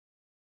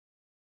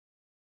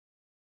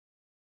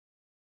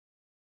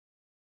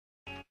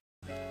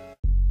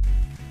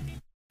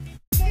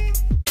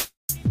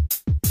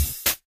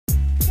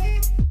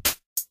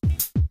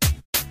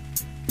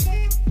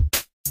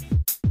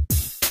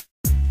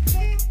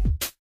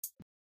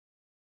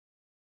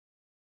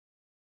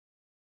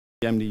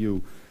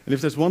MDU. And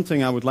if there's one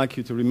thing I would like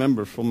you to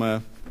remember from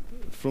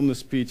the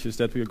speech is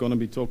that we are going to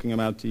be talking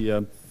about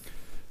the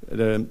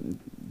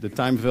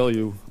time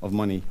value of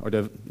money, or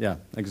yeah,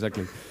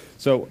 exactly.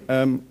 So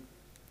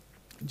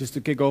just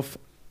to kick off,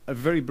 a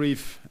very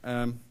brief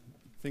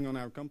thing on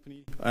our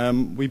company.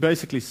 We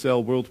basically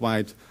sell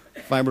worldwide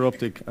fiber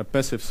optic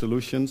passive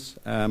solutions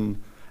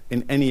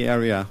in any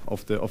area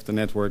of the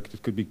network.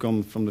 It could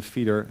become from the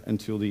feeder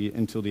until the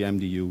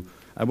MDU.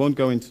 I won't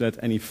go into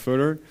that any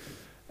further.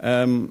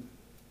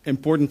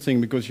 Important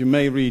thing, because you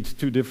may read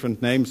two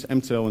different names,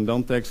 Emtelle and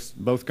Dantex.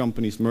 Both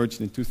companies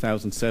merged in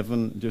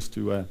 2007 just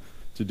to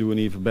do an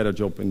even better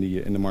job in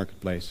the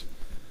marketplace.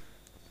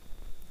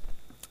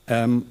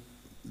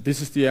 This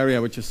is the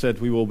area which I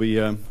said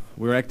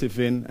we're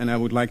active in, and I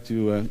would like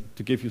to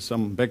give you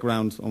some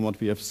background on what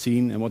we have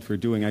seen and what we're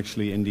doing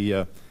actually in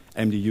the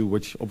MDU,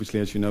 which obviously,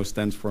 as you know,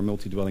 stands for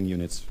multi-dwelling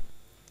units.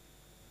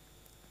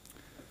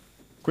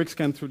 Quick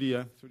scan through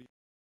the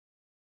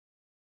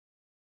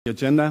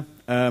agenda.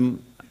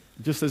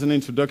 Just as an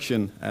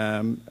introduction,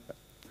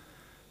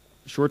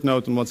 short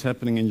note on what's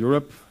happening in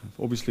Europe. I've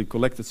obviously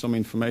collected some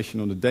information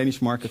on the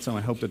Danish market, so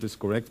I hope that is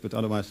correct, but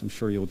otherwise I'm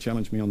sure you'll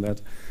challenge me on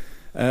that.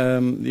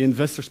 The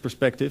investor's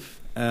perspective,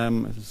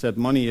 as I said,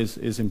 money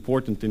is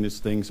important in this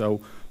thing,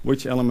 so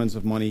which elements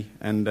of money,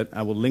 and that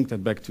I will link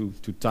that back to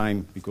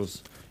time,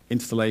 because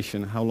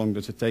installation, how long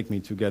does it take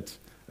me to get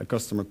a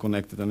customer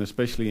connected, and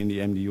especially in the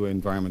MDU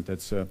environment,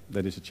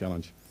 that is a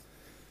challenge.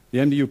 The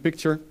MDU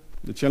picture,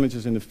 the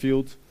challenges in the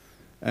field,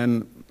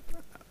 and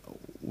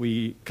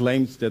we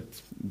claimed that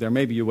there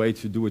may be a way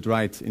to do it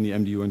right in the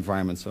MDU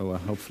environment, so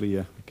hopefully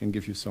I can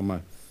give you some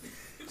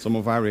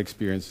of our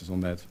experiences on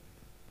that.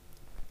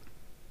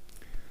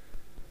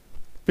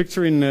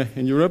 Picture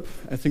in Europe,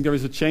 I think there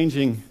is a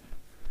changing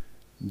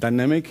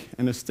dynamic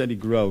and a steady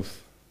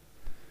growth.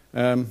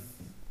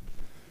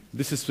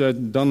 This is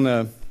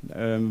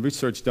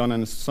research done,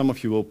 and some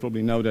of you will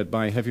probably know that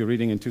by heavy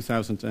reading in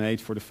 2008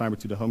 for the Fiber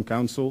to the Home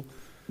Council.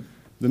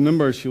 The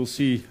numbers you'll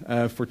see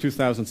for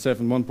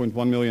 2007,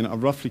 1.1 million, are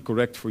roughly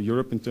correct for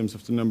Europe in terms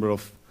of the number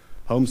of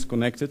homes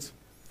connected.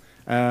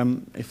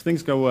 If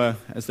things go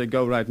as they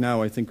go right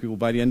now, I think we will,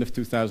 by the end of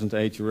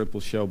 2008, Europe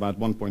will show about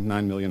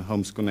 1.9 million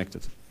homes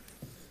connected.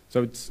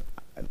 So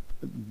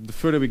the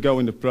further we go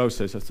in the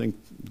process, I think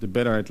the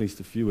better, at least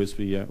the view is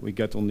we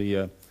get on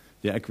the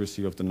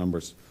accuracy of the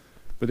numbers.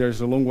 But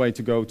there's a long way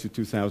to go to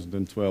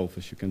 2012,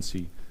 as you can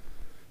see.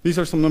 These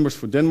are some numbers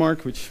for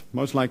Denmark, which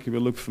most likely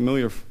will look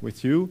familiar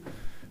with you.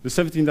 The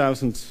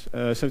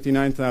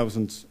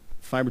 79,000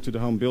 fiber to the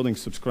home building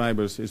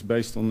subscribers is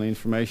based on the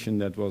information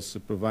that was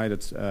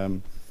provided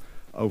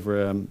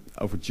over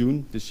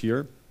June this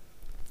year,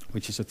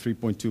 which is a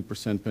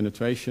 3.2%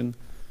 penetration.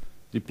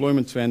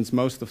 Deployment trends,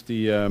 most of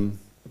the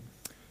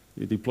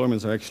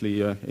deployments are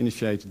actually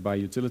initiated by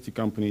utility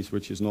companies,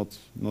 which is not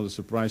a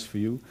surprise for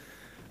you.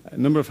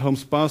 Number of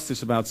homes passed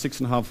is about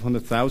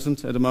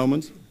 650,000 at the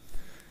moment.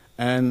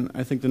 And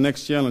I think the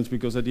next challenge,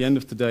 because at the end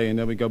of the day, and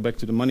then we go back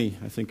to the money,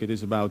 I think it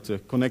is about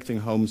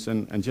connecting homes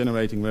and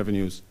generating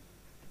revenues.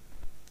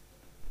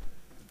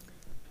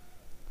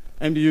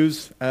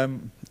 MDUs,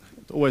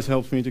 it always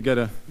helps me to get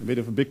a bit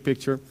of a big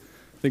picture.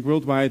 I think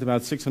worldwide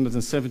about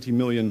 670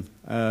 million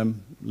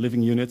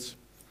living units.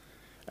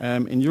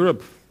 In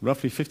Europe,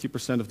 roughly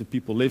 50% of the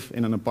people live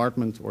in an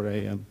apartment or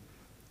an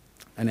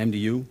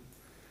MDU.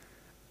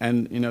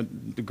 And you know,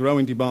 the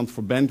growing demand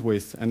for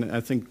bandwidth, and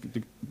I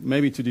think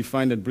maybe to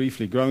define that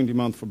briefly, growing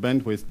demand for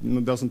bandwidth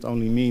doesn't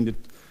only mean that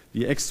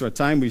the extra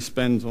time we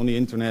spend on the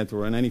internet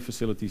or on any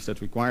facilities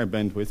that require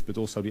bandwidth, but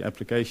also the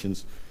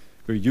applications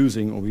we're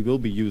using or we will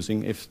be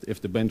using if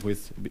the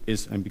bandwidth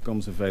is and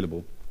becomes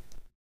available.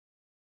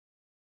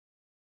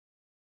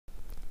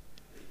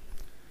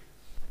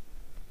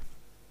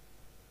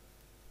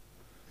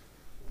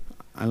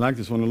 I like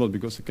this one a lot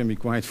because it can be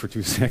quiet for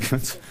 2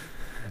 seconds.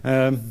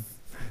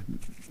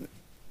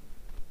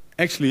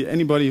 Actually,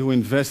 anybody who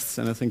invests,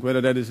 and I think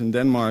whether that is in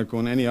Denmark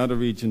or in any other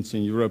regions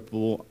in Europe,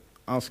 will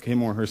ask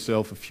him or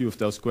herself a few of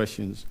those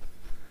questions.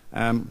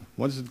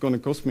 What is it going to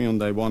cost me on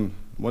day one?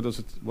 What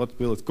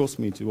will it cost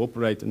me to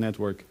operate the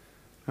network?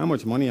 How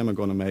much money am I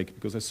going to make?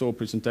 Because I saw a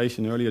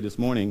presentation earlier this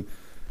morning,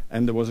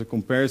 and there was a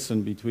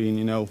comparison between,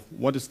 you know,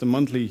 what is the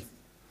monthly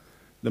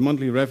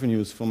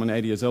revenues from an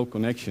ADSL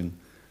connection.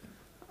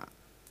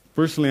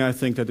 Personally, I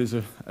think that is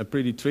a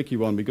pretty tricky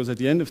one, because at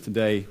the end of the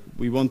day,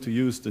 we want to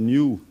use the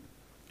new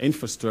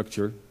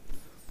infrastructure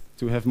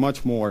to have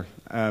much more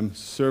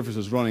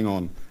services running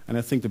on. And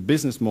I think the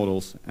business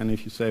models, and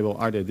if you say, well,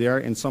 are they there?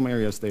 In some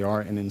areas they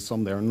are, and in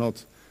some they are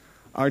not.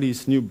 Are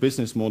these new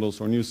business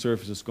models or new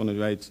services going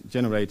to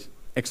generate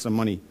extra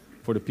money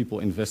for the people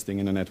investing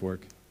in a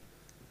network?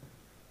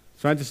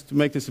 Try just to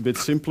make this a bit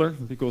simpler,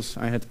 because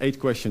I had 8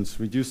 questions,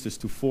 reduced this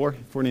to 4.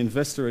 For an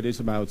investor, it is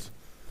about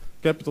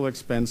capital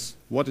expense,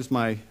 what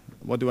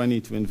do I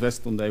need to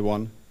invest on day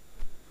one?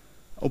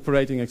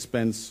 Operating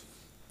expense,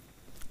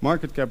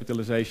 market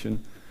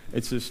capitalization.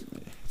 It's a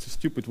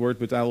stupid word,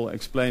 but I will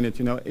explain it.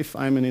 You know, if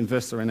I'm an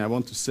investor and I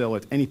want to sell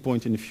at any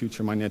point in the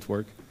future my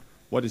network,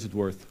 what is it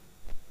worth?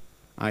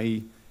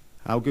 i.e.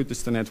 how good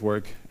is the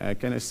network,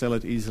 can I sell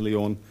it easily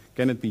on,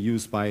 can it be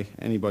used by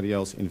anybody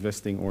else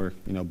investing or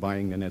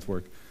buying the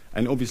network,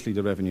 and obviously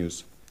the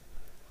revenues.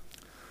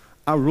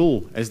 Our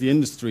role as the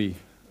industry,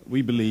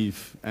 we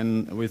believe,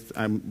 and with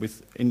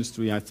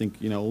industry I think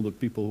all the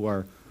people who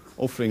are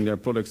offering their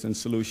products and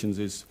solutions,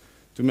 is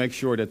to make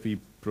sure that we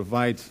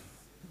provide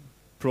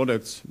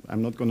products,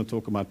 I'm not going to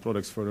talk about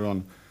products further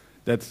on,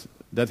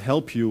 that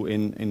help you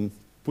in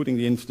putting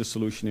the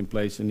solution in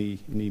place in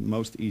the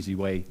most easy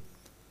way.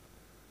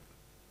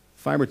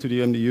 Fiber to the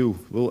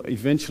MDU will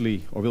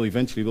eventually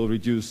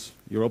reduce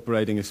your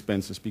operating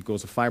expenses,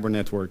 because a fiber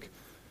network,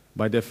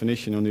 by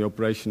definition, on the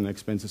operation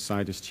expenses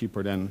side, is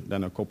cheaper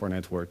than a copper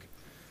network.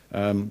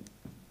 As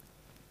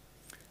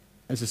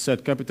I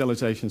said,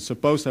 capitalization.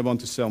 Suppose I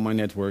want to sell my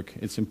network,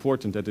 it's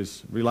important that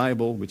it's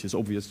reliable, which is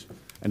obvious,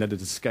 and that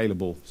it is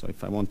scalable. So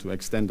if I want to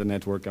extend the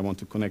network, I want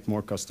to connect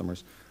more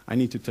customers, I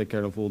need to take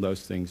care of all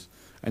those things.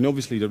 And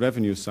obviously the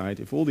revenue side,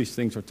 if all these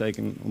things are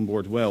taken on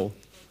board well,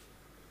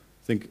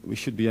 I think we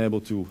should be able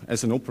to,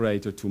 as an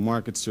operator, to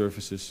market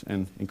services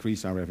and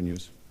increase our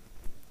revenues.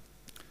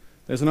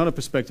 There's another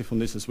perspective on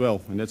this as well,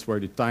 and that's where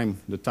the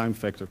time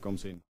factor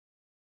comes in.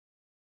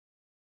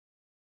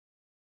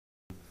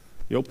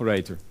 The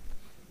operator.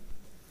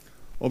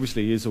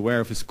 Obviously, he is aware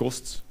of his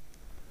costs.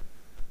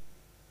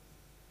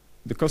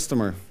 The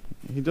customer,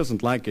 he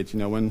doesn't like it,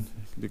 when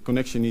the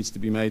connection needs to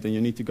be made and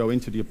you need to go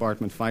into the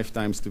apartment 5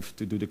 times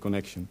to do the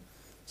connection.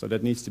 So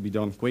that needs to be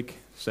done quick,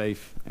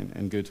 safe,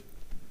 and good.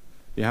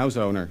 The house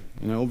owner,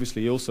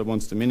 obviously he also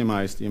wants to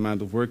minimize the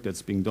amount of work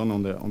that's being done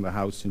on the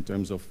house in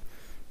terms of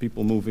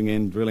people moving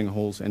in, drilling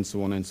holes, and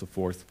so on and so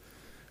forth.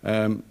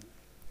 And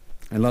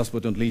last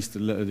but not least, the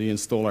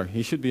installer.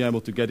 He should be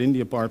able to get in the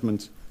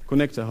apartment,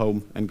 connect the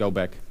home, and go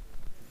back.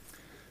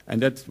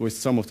 And that, with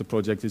some of the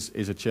projects,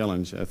 is a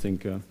challenge, I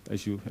think,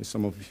 as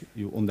some of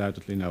you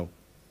undoubtedly know.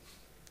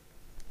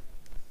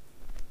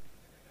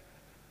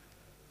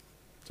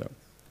 So,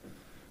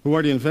 who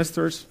are the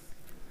investors?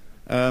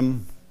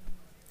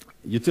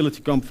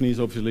 Utility companies,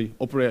 obviously,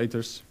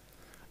 operators,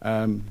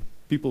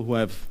 people who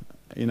have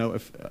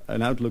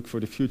an outlook for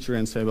the future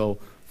and say, well,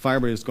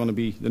 fiber is going to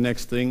be the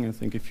next thing. I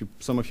think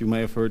some of you may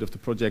have heard of the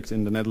project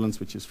in the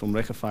Netherlands, which is from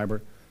Reggefiber.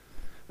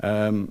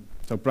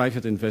 So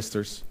private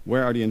investors,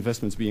 where are the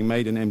investments being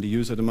made in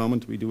MDUs at the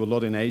moment? We do a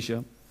lot in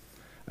Asia.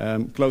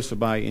 Closer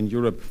by in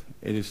Europe,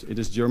 it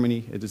is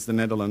Germany, it is the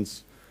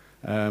Netherlands.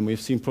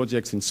 We've seen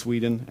projects in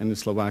Sweden and in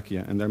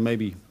Slovakia, and there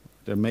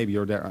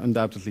are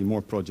undoubtedly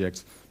more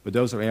projects, but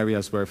those are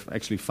areas where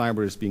actually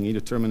fiber is being either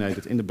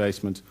terminated in the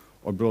basement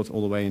or brought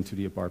all the way into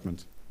the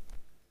apartment.